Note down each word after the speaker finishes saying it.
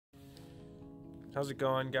How's it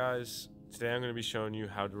going, guys? Today I'm going to be showing you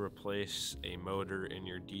how to replace a motor in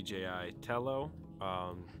your DJI Tello.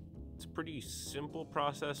 It's a pretty simple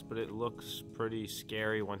process, but it looks pretty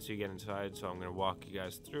scary once you get inside, so I'm going to walk you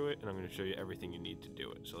guys through it and I'm going to show you everything you need to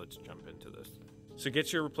do it. So let's jump into this. So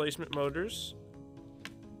get your replacement motors.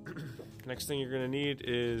 Next thing you're going to need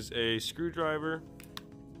is a screwdriver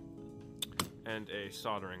and a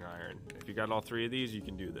soldering iron. If you got all three of these, you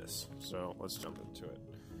can do this. So let's jump into it.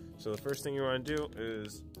 So the first thing you want to do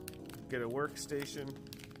is get a workstation,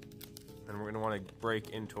 and we're going to want to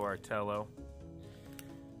break into our Tello.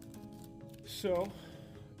 So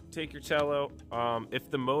take your Tello.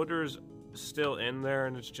 If the motor's still in there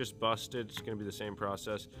and it's just busted, it's going to be the same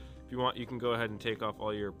process. If you want, you can go ahead and take off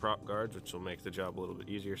all your prop guards, which will make the job a little bit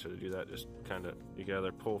easier. So to do that, just kind of, you can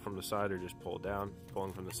either pull from the side or just pull down.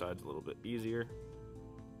 Pulling from the side is a little bit easier.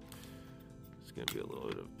 It's going to be a little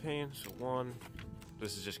bit of a pain. So one.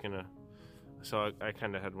 This is just gonna, so I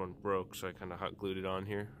kind of had one broke, so I kind of hot glued it on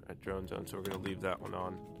here at Drone Zone, so we're gonna leave that one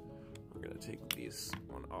on. We're gonna take these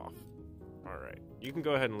one off. All right, you can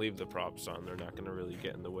go ahead and leave the props on. They're not gonna really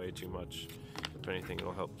get in the way too much. If anything,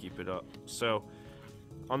 it'll help keep it up. So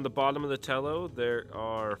on the bottom of the Tello, there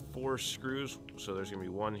are 4 screws. So there's gonna be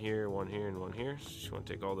one here, and one here. So you just wanna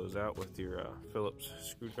take all those out with your Phillips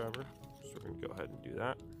screwdriver. So we're gonna go ahead and do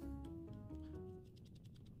that.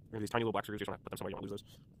 These tiny little black screws, you just want to put them somewhere, you don't want to lose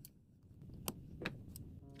those.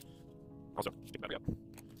 Also, take the battery up.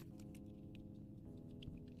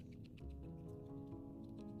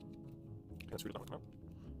 And screw it down with them out.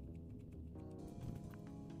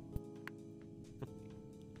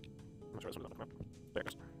 I'm not sure that's what it's on. There it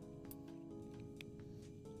goes.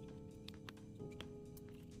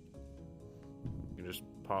 You can just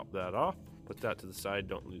pop that off, put that to the side,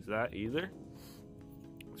 don't lose that either.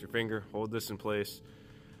 With your finger, hold this in place.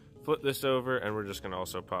 Flip this over, and we're just going to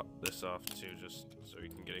also pop this off too, just so you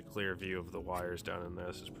can get a clear view of the wires down in there.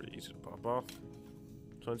 This is pretty easy to pop off.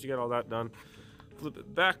 So once you get all that done, flip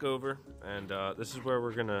it back over, and this is where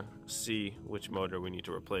we're going to see which motor we need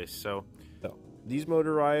to replace. So these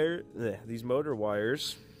motor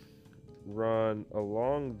wires run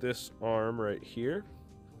along this arm right here,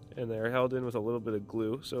 and they're held in with a little bit of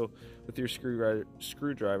glue. So with your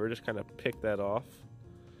screwdriver, just kind of pick that off.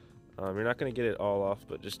 You're not going to get it all off,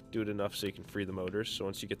 but just do it enough so you can free the motors. So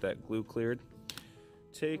once you get that glue cleared,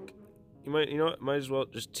 might as well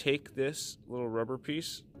just take this little rubber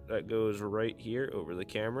piece that goes right here over the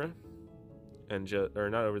camera, and or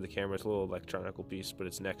not over the camera, it's a little electronical piece, but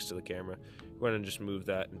it's next to the camera. Go ahead and just move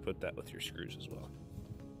that and put that with your screws as well.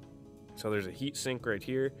 So there's a heat sink right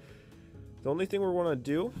here. The only thing we want to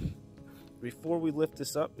do before we lift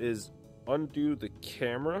this up is undo the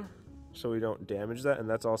camera, so we don't damage that, and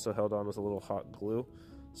that's also held on with a little hot glue,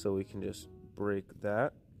 so we can just break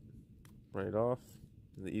that right off.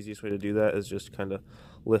 And the easiest way to do that is just kind of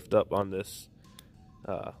lift up on this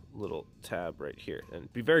little tab right here,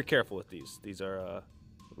 and be very careful with these. These are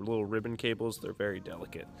little ribbon cables. They're very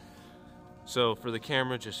delicate. So for the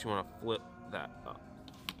camera, just you want to flip that up.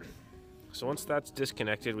 So once that's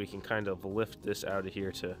disconnected, we can kind of lift this out of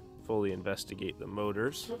here to fully investigate the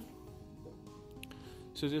motors.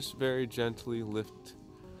 So just very gently lift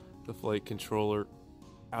the flight controller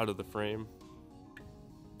out of the frame.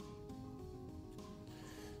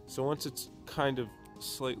 So once it's kind of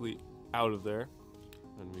slightly out of there,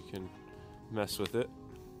 then we can mess with it.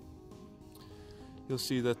 You'll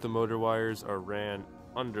see that the motor wires are ran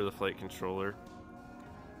under the flight controller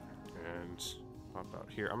and pop out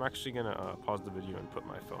here. I'm actually gonna pause the video and put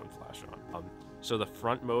my phone flash on. So the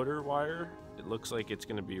front motor wire, it looks like it's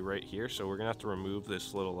gonna be right here. So we're gonna have to remove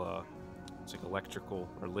this little, it's like electrical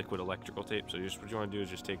or liquid electrical tape. So just what you wanna do is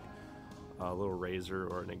just take a little razor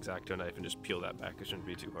or an X-Acto knife and just peel that back. It shouldn't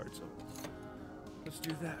be too hard, so let's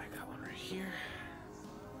do that. I got one right here.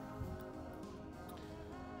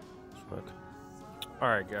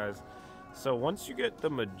 Alright guys, so once you get the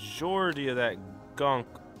majority of that gunk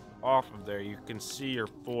off of there, you can see your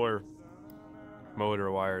 4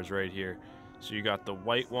 motor wires right here. So you got the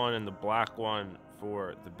white one and the black one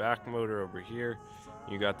for the back motor over here.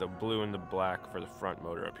 You got the blue and the black for the front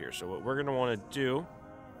motor up here. So what we're gonna wanna do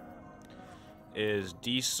is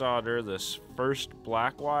desolder this first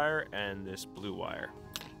black wire and this blue wire.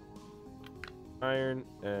 Iron,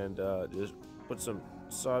 and just put some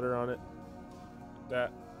solder on it, like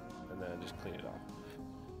that, and then just clean it off.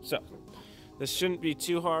 So this shouldn't be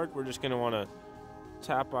too hard. We're just gonna wanna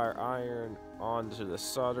tap our iron onto the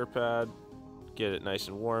solder pad, get it nice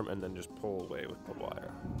and warm, and then just pull away with the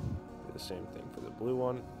wire. Do the same thing for the blue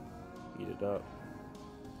one. Heat it up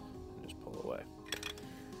and just pull away.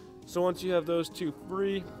 So once you have those two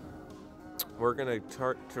free, we're gonna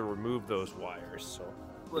start to remove those wires. So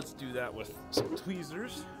let's do that with some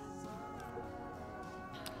tweezers.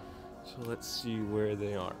 So let's see where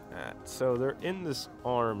they are at. So they're in this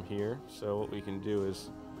arm here. So what we can do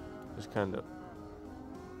is just kind of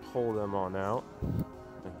pull them on out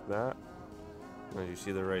like that. As you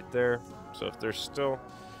see, they're right there. So if they're still,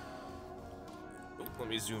 let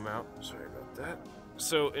me zoom out. Sorry about that.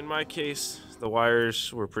 So in my case, the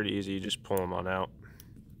wires were pretty easy. You just pull them on out.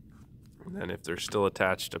 And then if they're still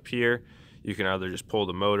attached up here, you can either just pull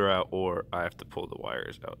the motor out, or I have to pull the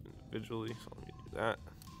wires out individually. So let me do that.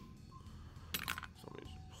 So let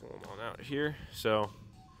me just pull them on out here. So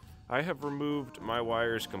I have removed my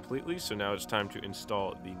wires completely. So now it's time to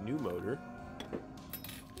install the new motor.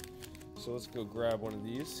 So let's go grab one of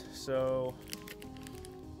these. So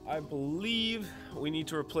I believe we need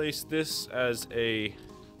to replace this as a,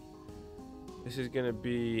 this is going to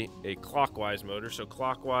be a clockwise motor. So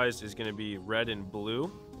clockwise is going to be red and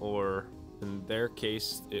blue, or in their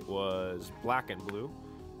case it was black and blue,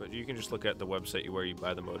 but you can just look at the website where you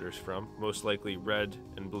buy the motors from. Most likely red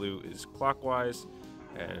and blue is clockwise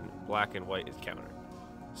and black and white is counter.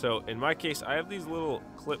 So in my case, I have these little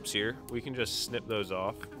clips here. We can just snip those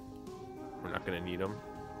off. We're not going to need them.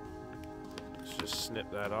 Let's just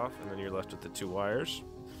snip that off, and then you're left with the two wires.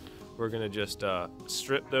 We're going to just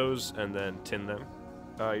strip those and then tin them.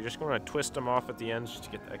 You're just going to twist them off at the ends just to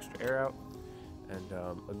get the extra air out. And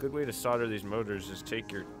a good way to solder these motors is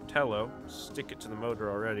take your Tello, stick it to the motor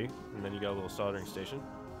already, and then you got a little soldering station.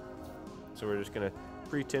 So we're just going to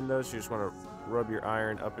pre-tin those. You just want to rub your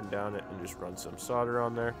iron up and down it and just run some solder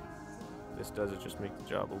on there. This does it just make the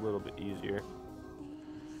job a little bit easier.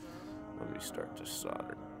 Let me start to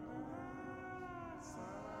solder.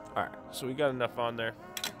 Alright, so we got enough on there.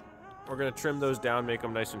 We're going to trim those down, make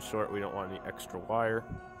them nice and short. We don't want any extra wire.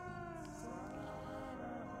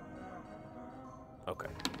 Okay.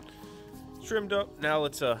 Trimmed up. Now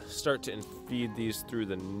let's start to feed these through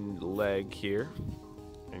the leg here.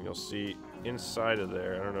 And you'll see inside of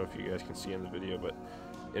there, I don't know if you guys can see in the video, but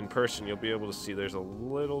in person you'll be able to see there's a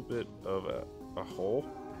little bit of a hole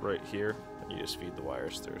right here. And you just feed the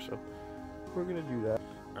wires through. So we're going to do that.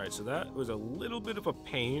 Alright, so that was a little bit of a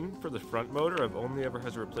pain for the front motor. I've only ever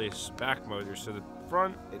had to replace back motors. So the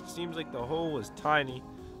front, it seems like the hole was tiny.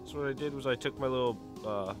 So what I did was I took my little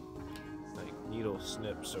like needle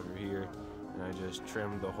snips over here, and I just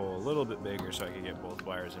trimmed the hole a little bit bigger so I could get both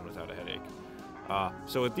wires in without a headache.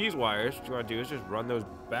 So with these wires, what you want to do is just run those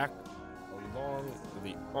back along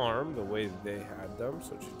the arm the way they had them.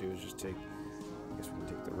 So what you do is just take, I guess we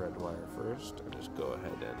can take the red wire first and just go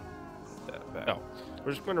ahead and put that back. Oh,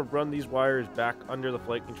 we're just going to run these wires back under the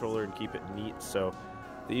flight controller and keep it neat. So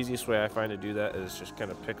the easiest way I find to do that is just kind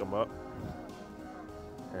of pick them up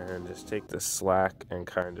and just take the slack and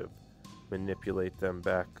kind of manipulate them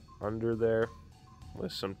back under there.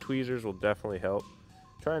 With some tweezers will definitely help.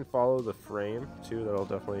 Try and follow the frame too. That'll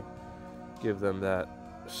definitely give them that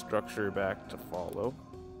structure back to follow.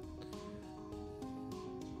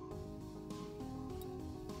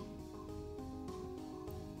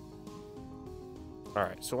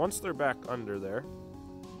 Alright, so once they're back under there,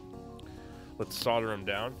 let's solder them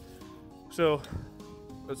down. So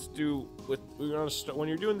let's do with, when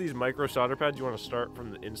you're doing these micro solder pads, you want to start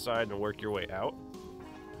from the inside and work your way out.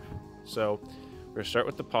 So we're going to start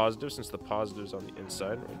with the positive, since the positive is on the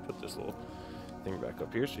inside. We're going to put this little thing back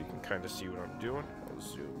up here so you can kind of see what I'm doing. I'll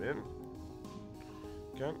zoom in.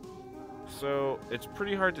 Okay. So it's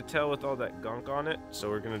pretty hard to tell with all that gunk on it, so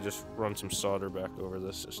we're going to just run some solder back over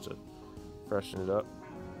this just to freshen it up.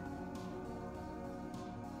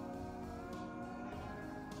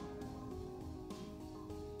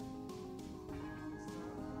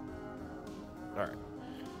 Alright.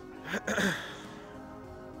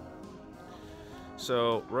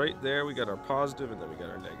 So right there we got our positive and then we got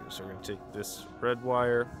our negative. So we're going to take this red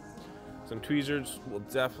wire. Some tweezers will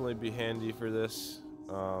definitely be handy for this.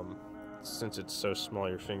 Since it's so small,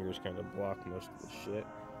 your fingers kind of block most of the shit.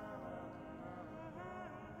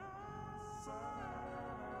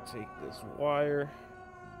 Take this wire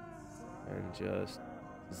and just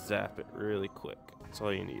zap it really quick. That's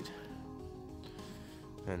all you need.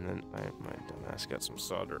 And then my dumbass got some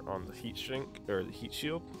solder on the heat shrink or the heat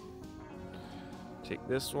shield. Take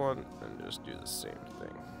this one and just do the same thing.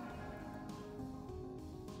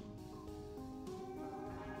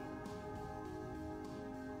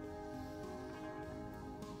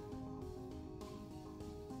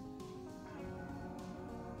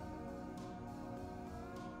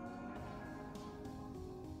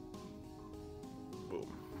 Boom.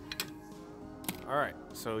 Alright,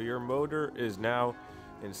 so your motor is now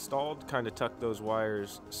installed. Kind of tuck those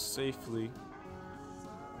wires safely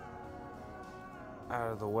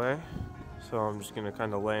out of the way. So I'm just gonna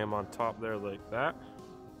kind of lay them on top there like that.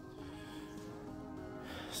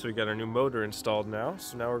 So we got our new motor installed now.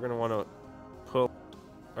 So now we're gonna want to pull.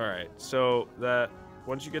 All right, so that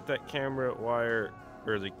once you get that camera wire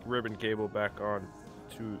or the ribbon cable back on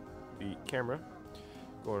to the camera,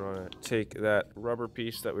 we're going to take that rubber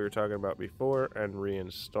piece that we were talking about before and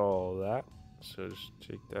reinstall that. So just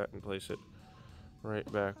take that and place it right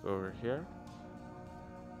back over here.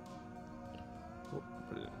 Oh,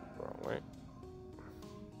 put it in the wrong way.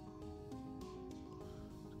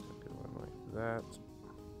 Take one like that.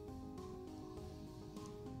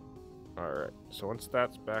 Alright, so once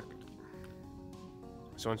that's back,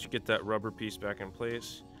 so once you get that rubber piece back in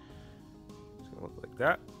place, it's going to look like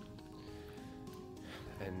that.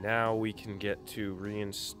 And now we can get to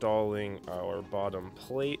reinstalling our bottom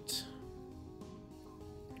plate.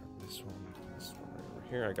 This one right over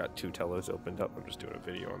here. I got two Tellos opened up. I'm just doing a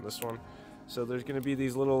video on this one. So there's going to be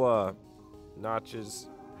these little notches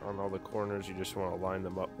on all the corners. You just want to line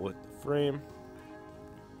them up with the frame.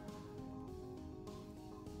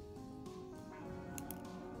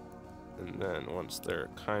 And then once they're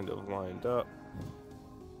kind of lined up,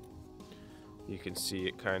 you can see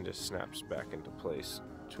it kind of snaps back into place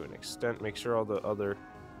to an extent. Make sure all the other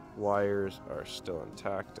wires are still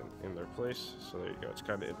intact and in their place. So there you go, it's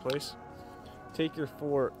kind of in place. Take your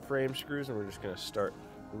 4 frame screws and we're just going to start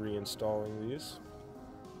reinstalling these.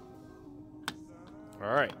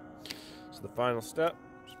 All right, so the final step,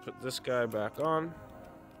 just put this guy back on.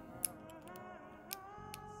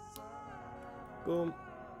 Boom.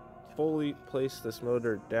 Fully place this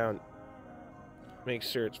motor down. Make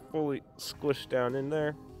sure it's fully squished down in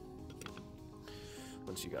there.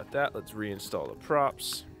 Once you got that, let's reinstall the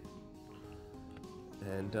props.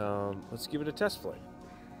 And let's give it a test flight.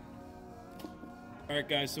 Alright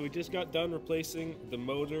guys, so we just got done replacing the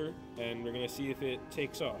motor and we're going to see if it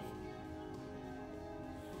takes off.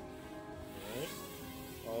 Alright,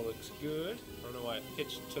 all looks good. I don't know why it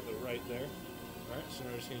pitched to the right there. Alright, so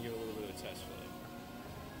now we're just going to give it a little bit of a test flight.